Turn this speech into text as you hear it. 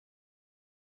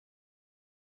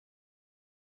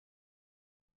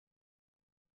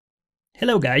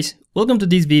Hello guys, welcome to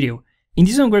this video. In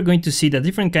this one we're going to see the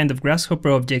different kind of Grasshopper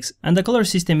objects and the color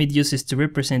system it uses to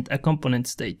represent a component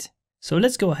state. So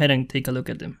let's go ahead and take a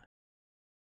look at them.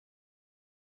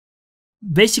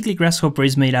 Basically, Grasshopper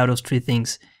is made out of three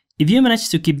things. If you manage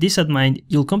to keep this in mind,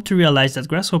 you'll come to realize that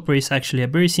Grasshopper is actually a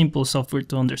very simple software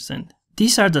to understand.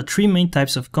 These are the three main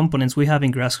types of components we have in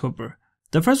Grasshopper.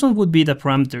 The first one would be the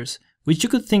parameters, which you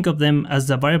could think of them as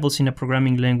the variables in a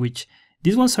programming language.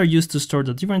 These ones are used to store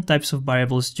the different types of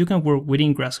variables you can work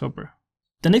within Grasshopper.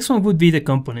 The next one would be the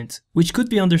components, which could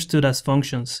be understood as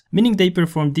functions, meaning they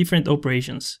perform different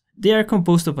operations. They are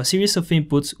composed of a series of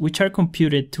inputs which are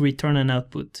computed to return an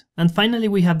output. And finally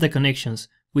we have the connections,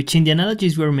 which in the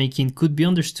analogies we are making could be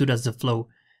understood as the flow.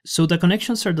 So the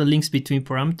connections are the links between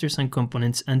parameters and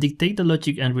components and dictate the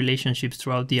logic and relationships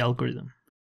throughout the algorithm.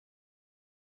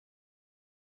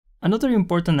 Another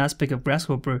important aspect of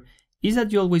Grasshopper is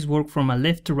that you always work from a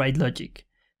left-to-right logic,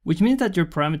 which means that your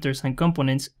parameters and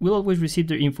components will always receive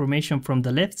their information from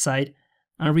the left side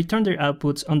and return their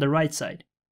outputs on the right side.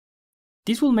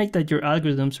 This will make that your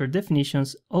algorithms or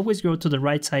definitions always go to the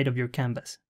right side of your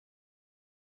canvas.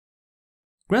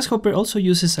 Grasshopper also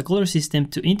uses a color system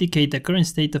to indicate the current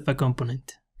state of a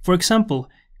component. For example,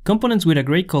 components with a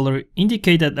gray color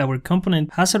indicate that our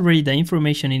component has already the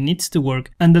information it needs to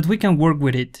work and that we can work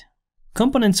with it.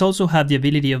 Components also have the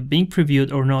ability of being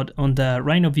previewed or not on the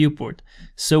Rhino viewport,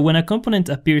 so when a component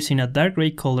appears in a dark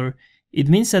gray color, it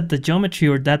means that the geometry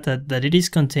or data that it is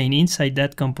contained inside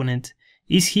that component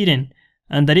is hidden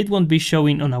and that it won't be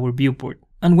showing on our viewport.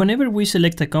 And whenever we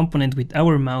select a component with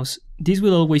our mouse, this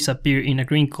will always appear in a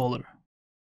green color.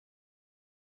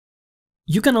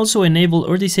 You can also enable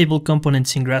or disable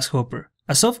components in Grasshopper.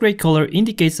 A soft gray color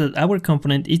indicates that our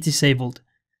component is disabled.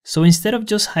 So instead of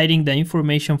just hiding the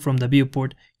information from the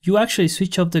viewport, you actually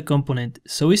switch off the component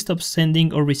so it stops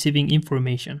sending or receiving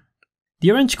information. The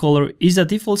orange color is the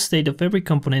default state of every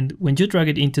component when you drag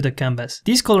it into the canvas.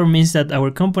 This color means that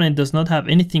our component does not have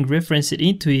anything referenced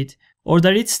into it or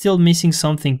that it's still missing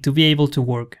something to be able to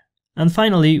work. And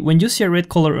finally, when you see a red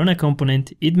color on a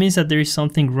component, it means that there is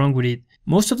something wrong with it.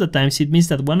 Most of the times it means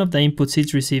that one of the inputs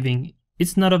it's receiving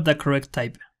is not of the correct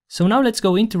type. So now let's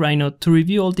go into Rhino to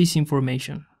review all this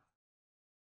information.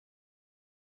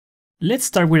 Let's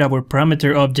start with our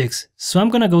parameter objects. So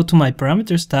I'm gonna go to my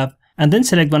parameters tab and then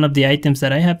select one of the items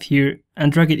that I have here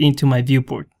and drag it into my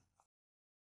viewport.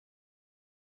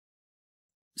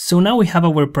 So now we have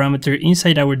our parameter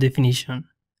inside our definition.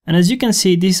 And as you can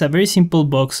see, this is a very simple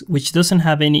box which doesn't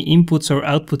have any inputs or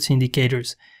outputs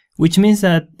indicators, which means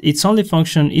that its only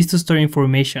function is to store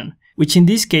information, which in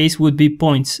this case would be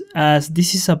points, as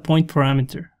this is a point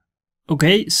parameter.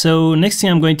 Okay, so next thing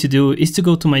I'm going to do is to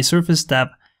go to my surface tab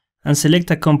and select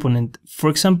a component, for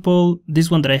example, this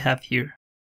one that I have here.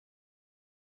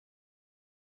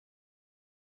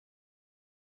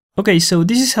 Okay, so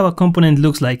this is how a component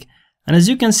looks like, and as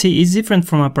you can see, it's different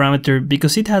from a parameter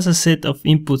because it has a set of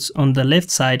inputs on the left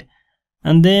side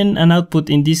and then an output,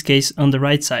 in this case, on the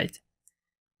right side,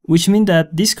 which means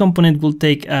that this component will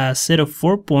take a set of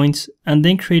 4 points and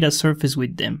then create a surface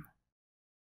with them.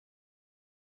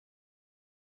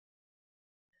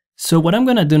 So what I'm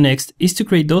gonna do next is to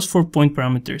create those 4 point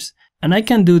parameters, and I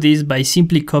can do this by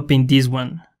simply copying this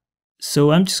one.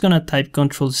 So I'm just gonna type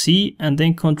Ctrl+C and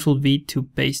then Ctrl+V to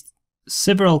paste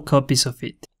several copies of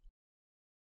it.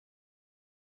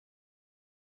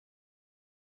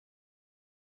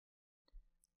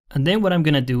 And then what I'm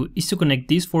gonna do is to connect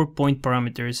these 4 point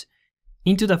parameters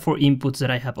into the 4 inputs that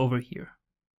I have over here.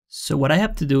 So what I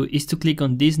have to do is to click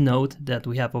on this node that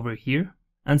we have over here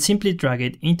and simply drag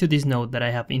it into this node that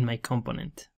I have in my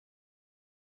component.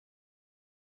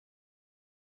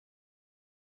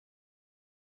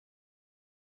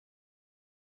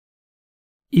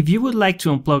 If you would like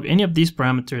to unplug any of these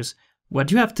parameters,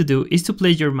 what you have to do is to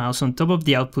place your mouse on top of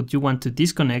the output you want to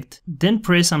disconnect, then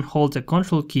press and hold the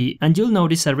Ctrl key and you'll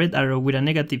notice a red arrow with a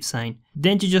negative sign.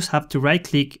 Then you just have to right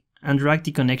click and drag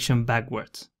the connection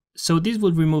backwards. So this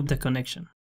will remove the connection.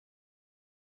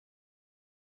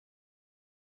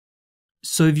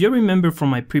 So if you remember from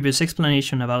my previous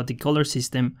explanation about the color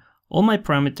system, all my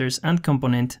parameters and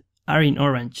component are in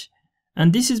orange.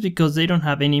 And this is because they don't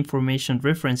have any information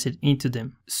referenced into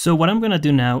them. So what I'm gonna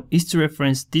do now is to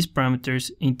reference these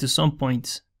parameters into some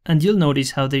points, and you'll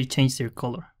notice how they change their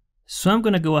color. So I'm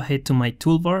gonna go ahead to my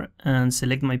toolbar and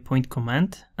select my point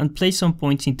command and place some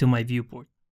points into my viewport.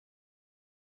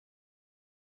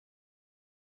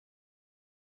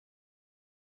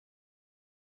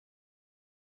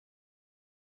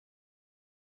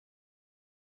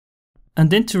 And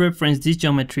then to reference these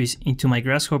geometries into my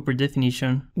Grasshopper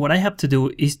definition, what I have to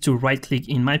do is to right click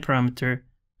in my parameter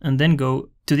and then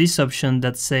go to this option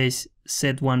that says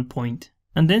set one point,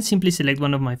 and then simply select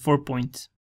one of my 4 points.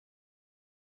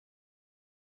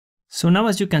 So now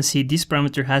as you can see, this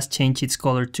parameter has changed its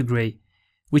color to gray,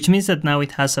 which means that now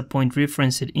it has a point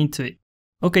referenced into it.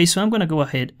 Okay, so I'm gonna go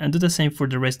ahead and do the same for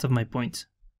the rest of my points.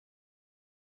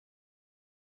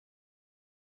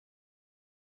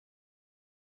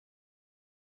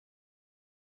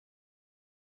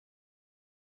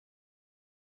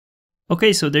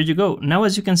 Okay, so there you go. Now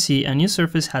as you can see, a new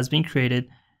surface has been created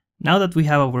now that we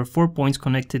have our 4 points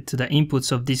connected to the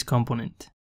inputs of this component.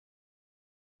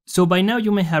 So by now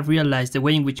you may have realized the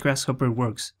way in which Grasshopper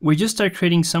works, where you start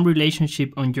creating some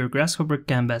relationship on your Grasshopper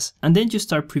canvas and then you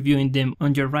start previewing them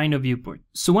on your Rhino viewport.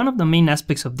 So one of the main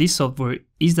aspects of this software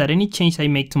is that any change I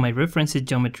make to my referenced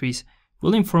geometries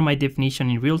will inform my definition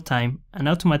in real time and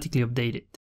automatically update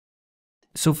it.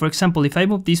 So for example, if I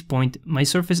move this point, my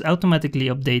surface automatically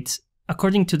updates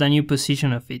according to the new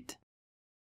position of it.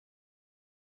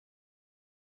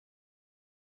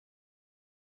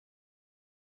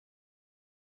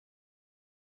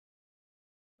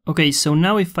 Okay, so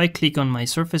now if I click on my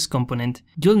surface component,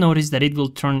 you'll notice that it will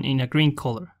turn in a green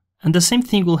color. And the same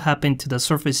thing will happen to the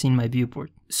surface in my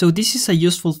viewport. So this is a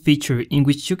useful feature in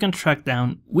which you can track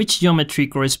down which geometry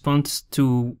corresponds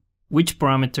to which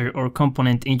parameter or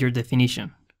component in your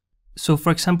definition. So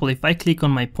for example, if I click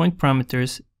on my point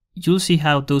parameters, you'll see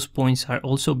how those points are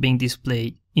also being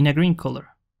displayed in a green color.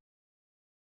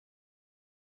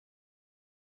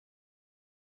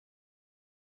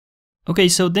 Okay,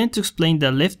 so then to explain the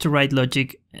left to right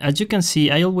logic, as you can see,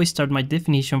 I always start my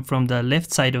definition from the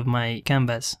left side of my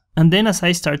canvas. And then as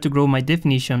I start to grow my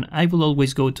definition, I will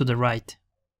always go to the right.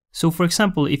 So for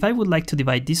example, if I would like to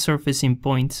divide this surface in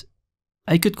points,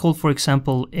 I could call, for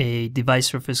example, a divide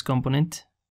surface component.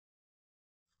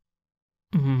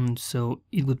 So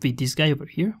it would be this guy over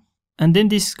here. And then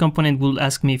this component will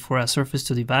ask me for a surface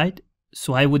to divide.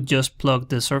 So I would just plug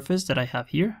the surface that I have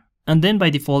here. And then by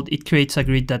default, it creates a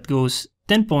grid that goes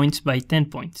 10 points by 10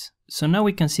 points. So now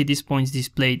we can see these points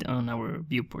displayed on our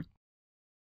viewport.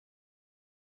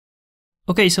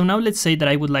 Okay, so now let's say that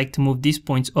I would like to move these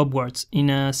points upwards in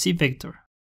a Z vector.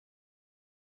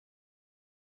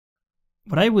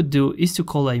 What I would do is to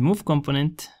call a move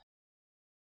component,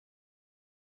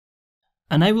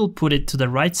 and I will put it to the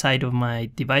right side of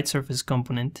my divide surface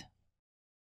component.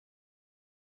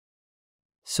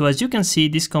 So as you can see,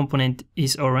 this component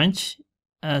is orange,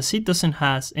 as it doesn't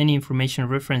have any information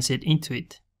referenced into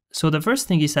it. So the first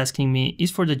thing it's asking me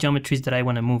is for the geometries that I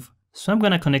want to move. So I'm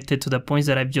going to connect it to the points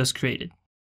that I've just created.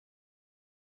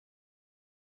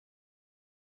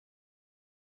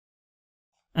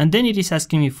 And then it is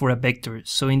asking me for a vector.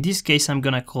 So in this case, I'm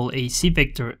going to call a Z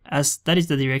vector, as that is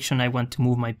the direction I want to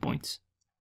move my points.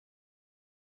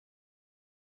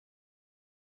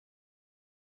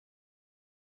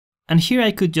 And here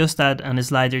I could just add a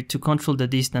slider to control the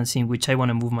distance in which I want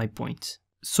to move my points.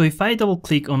 So if I double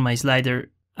click on my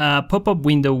slider, a pop-up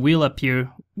window will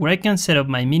appear where I can set up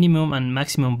my minimum and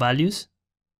maximum values.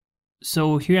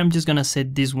 So here I'm just gonna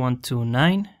set this one to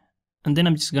 9, and then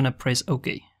I'm just gonna press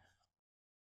OK.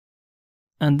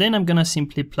 And then I'm gonna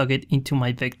simply plug it into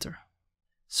my vector.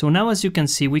 So now as you can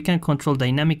see, we can control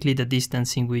dynamically the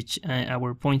distance in which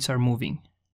our points are moving.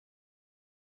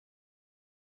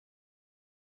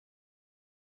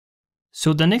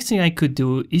 So the next thing I could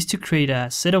do is to create a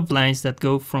set of lines that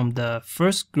go from the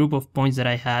first group of points that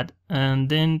I had and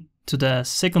then to the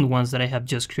second ones that I have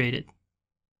just created.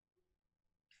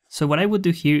 So what I would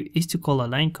do here is to call a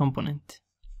line component.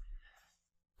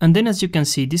 And then as you can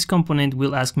see, this component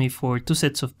will ask me for 2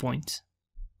 sets of points,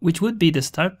 which would be the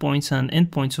start points and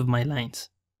end points of my lines.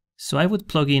 So I would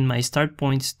plug in my start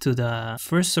points to the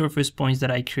first surface points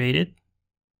that I created.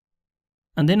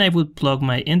 And then I would plug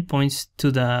my end points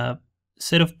to the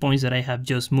set of points that I have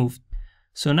just moved.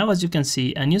 So now as you can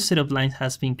see, a new set of lines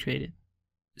has been created.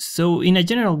 So in a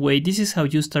general way, this is how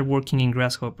you start working in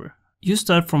Grasshopper. You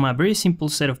start from a very simple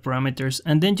set of parameters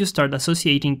and then you start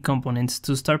associating components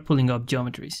to start pulling up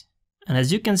geometries. And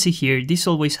as you can see here, this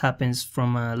always happens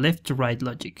from a left to right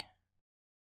logic.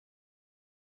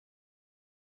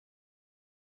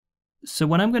 So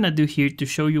what I'm gonna do here to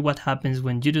show you what happens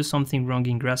when you do something wrong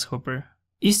in Grasshopper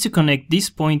is to connect this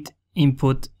point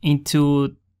input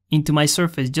into my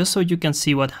surface just so you can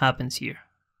see what happens here.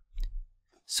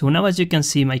 So now as you can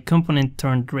see, my component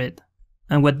turned red.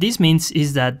 And what this means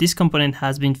is that this component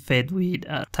has been fed with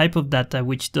a type of data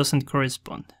which doesn't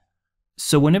correspond.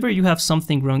 So whenever you have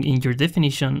something wrong in your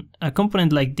definition, a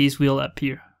component like this will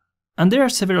appear. And there are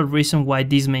several reasons why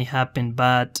this may happen,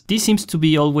 but this seems to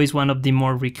be always one of the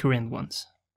more recurrent ones.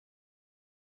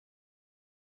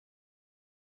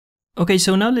 Okay,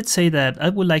 so now let's say that I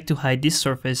would like to hide this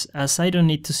surface as I don't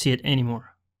need to see it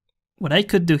anymore. What I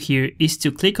could do here is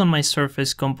to click on my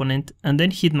surface component and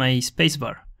then hit my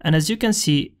spacebar. And as you can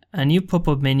see, a new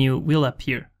pop-up menu will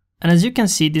appear. And as you can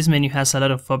see, this menu has a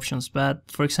lot of options, but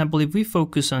for example, if we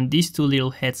focus on these two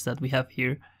little heads that we have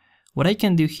here, what I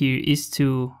can do here is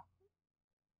to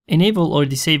enable or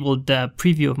disable the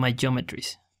preview of my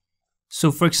geometries.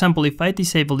 So for example, if I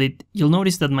disable it, you'll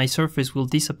notice that my surface will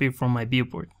disappear from my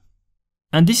viewport.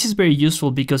 And this is very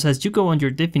useful because as you go on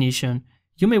your definition,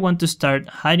 you may want to start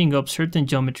hiding up certain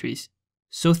geometries,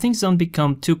 so things don't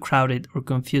become too crowded or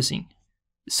confusing.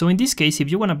 So in this case, if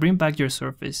you want to bring back your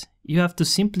surface, you have to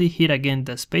simply hit again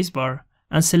the spacebar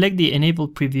and select the Enable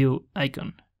Preview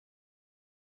icon.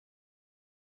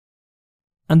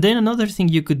 And then another thing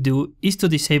you could do is to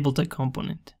disable the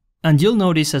component. And you'll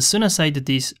notice as soon as I do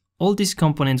this, all these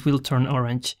components will turn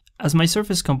orange, as my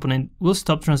surface component will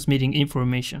stop transmitting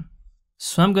information.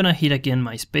 So I'm gonna hit again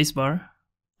my spacebar,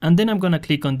 and then I'm gonna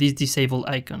click on this disable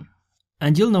icon.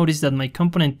 And you'll notice that my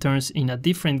component turns in a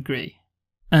different gray.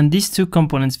 And these two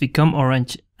components become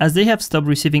orange as they have stopped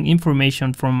receiving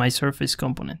information from my surface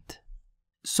component.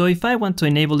 So if I want to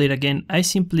enable it again, I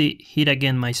simply hit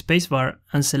again my spacebar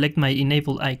and select my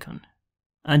enable icon.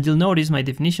 And you'll notice my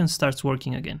definition starts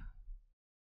working again.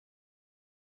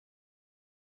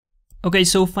 Okay,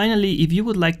 so finally, if you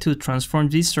would like to transform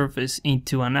this surface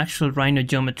into an actual Rhino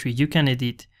geometry you can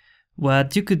edit,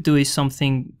 what you could do is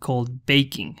something called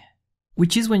baking,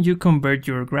 which is when you convert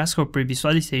your Grasshopper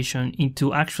visualization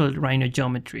into actual Rhino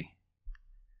geometry.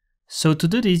 So to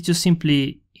do this, just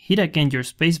simply hit again your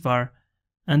spacebar,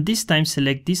 and this time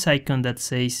select this icon that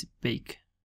says Bake.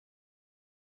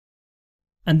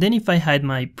 And then if I hide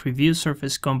my preview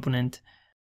surface component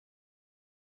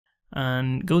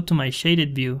and go to my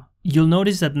shaded view, you'll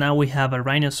notice that now we have a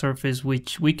Rhino surface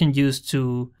which we can use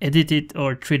to edit it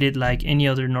or treat it like any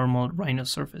other normal Rhino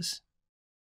surface.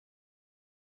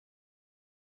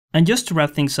 And just to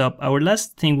wrap things up, our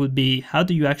last thing would be how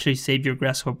do you actually save your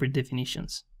Grasshopper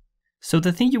definitions? So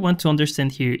the thing you want to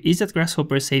understand here is that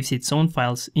Grasshopper saves its own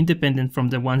files independent from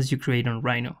the ones you create on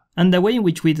Rhino. And the way in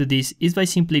which we do this is by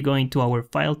simply going to our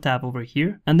File tab over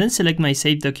here and then select my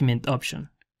Save Document option.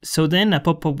 So then a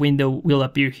pop-up window will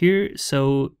appear here.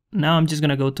 So now I'm just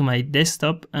gonna go to my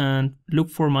desktop and look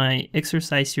for my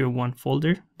exercise 01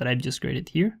 folder that I've just created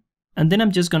here. And then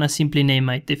I'm just gonna simply name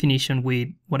my definition with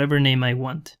whatever name I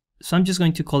want. So I'm just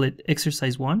going to call it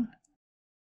exercise 1.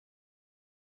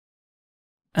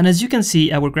 And as you can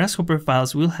see, our Grasshopper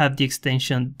files will have the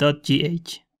extension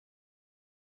 .gh.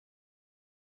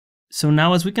 So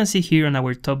now as we can see here on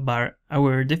our top bar,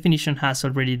 our definition has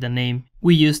already the name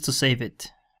we used to save it.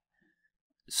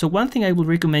 So one thing I would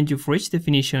recommend you for each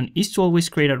definition is to always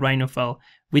create a Rhino file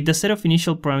with the set of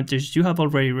initial parameters you have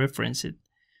already referenced.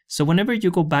 So whenever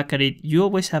you go back at it, you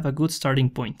always have a good starting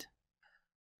point.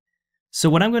 So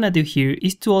what I'm going to do here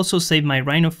is to also save my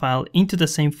Rhino file into the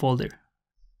same folder.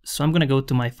 So I'm going to go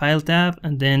to my File tab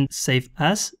and then Save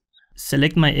As,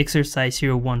 select my exercise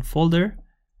 01 folder,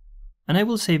 and I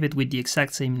will save it with the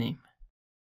exact same name.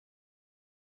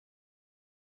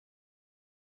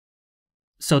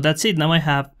 So that's it. Now I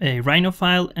have a Rhino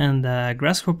file and a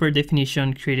Grasshopper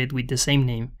definition created with the same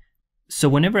name. So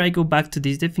whenever I go back to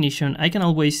this definition, I can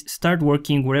always start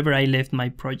working wherever I left my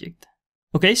project.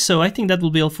 Okay, so I think that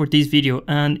will be all for this video,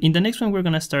 and in the next one we're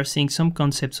gonna start seeing some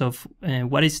concepts of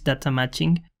what is data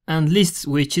matching and lists,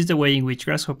 which is the way in which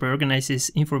Grasshopper organizes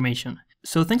information.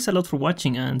 So thanks a lot for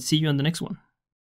watching and see you on the next one.